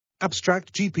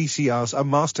Abstract GPCRs are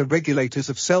master regulators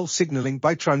of cell signaling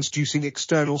by transducing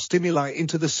external stimuli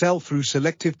into the cell through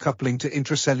selective coupling to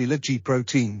intracellular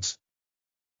Gproteins.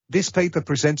 This paper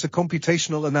presents a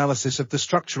computational analysis of the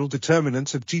structural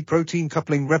determinants of Gprotein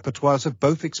coupling repertoires of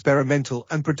both experimental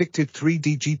and predicted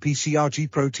 3D GPCR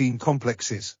Gprotein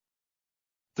complexes.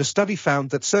 The study found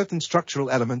that certain structural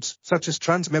elements, such as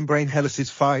transmembrane helices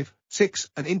 5, 6,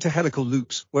 and interhelical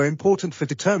loops, were important for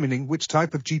determining which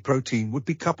type of Gprotein would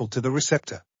be coupled to the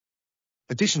receptor.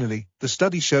 Additionally, the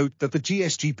study showed that the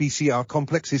GS-GPCR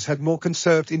complexes had more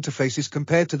conserved interfaces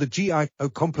compared to the GI-O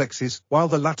complexes, while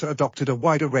the latter adopted a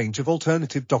wider range of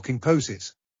alternative docking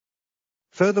poses.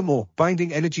 Furthermore,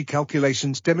 binding energy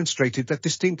calculations demonstrated that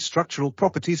distinct structural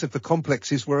properties of the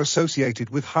complexes were associated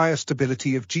with higher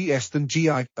stability of GS than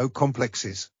GI-O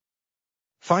complexes.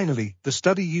 Finally, the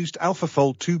study used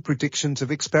AlphaFold 2 predictions of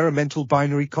experimental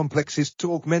binary complexes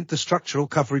to augment the structural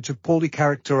coverage of poorly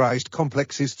characterized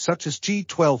complexes such as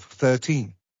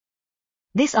G12-13.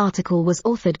 This article was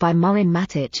authored by Marin,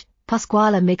 Matic,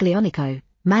 Pasquale, Miglionico,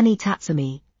 Manae,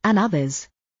 Tatsumi, and others.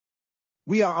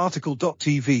 We are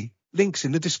RTCLTV. Links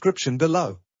in the description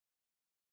below.